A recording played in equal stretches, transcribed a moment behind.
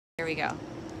Here we go.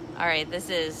 All right,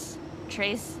 this is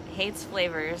Trace Hates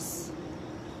Flavors.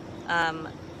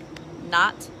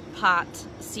 Not pot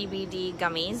CBD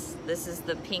gummies. This is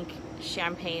the pink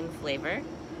champagne flavor.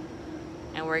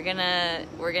 And we're gonna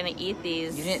eat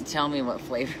these. You didn't tell me what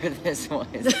flavor this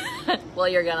was. Well,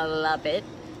 you're gonna love it.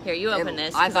 Here, you open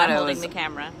this because I'm holding the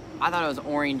camera. I thought it was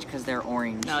orange because they're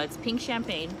orange. No, it's pink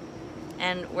champagne.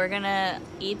 And we're gonna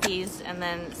eat these and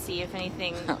then see if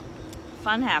anything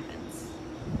fun happens.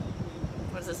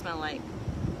 What does it smell like?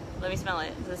 Let me smell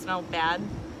it. Does it smell bad?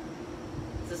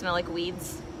 Does it smell like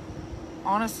weeds?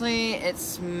 Honestly, it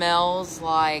smells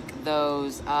like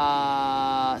those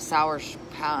sour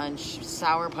punch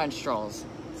straws.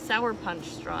 Sour punch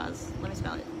straws. Let me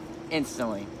smell it.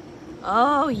 Instantly.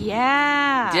 Oh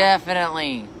yeah.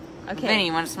 Definitely. Okay. Vinny,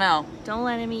 you want to smell? Don't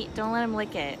let him eat. Don't let him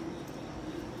lick it.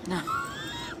 No.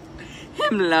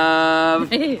 Him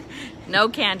love. No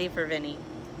candy for Vinny.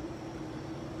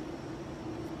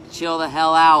 Chill the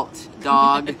hell out,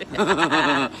 dog.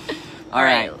 All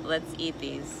right, let's eat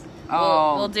these.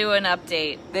 Oh, we'll do an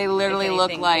update. They literally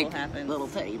look like cool little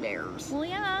teddy bears. Well,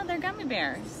 yeah, they're gummy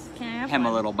bears. Can I have Him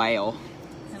one? a little bail.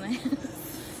 Can I?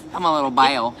 I'm a little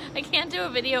bail. I can't do a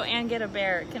video and get a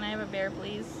bear. Can I have a bear,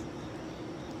 please?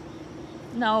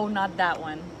 No, not that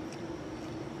one.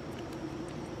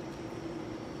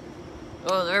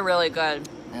 Oh, they're really good.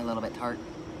 They're a little bit tart.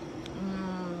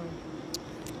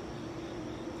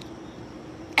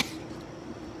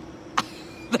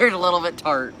 They're a little bit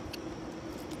tart.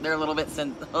 They're a little bit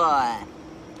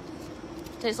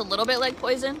Tastes a little bit like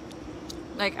poison.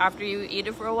 Like after you eat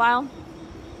it for a while.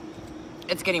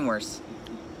 It's getting worse.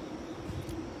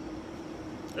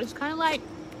 It's kind of like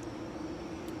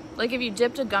if you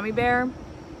dipped a gummy bear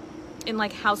in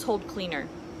like household cleaner.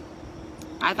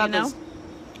 I thought this.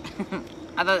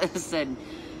 I thought this said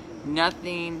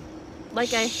nothing.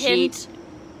 Like a hint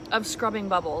of scrubbing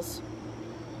bubbles.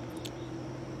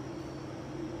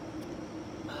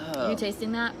 Are you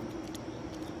tasting that?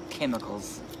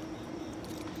 Chemicals.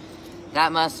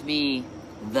 That must be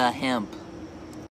the hemp.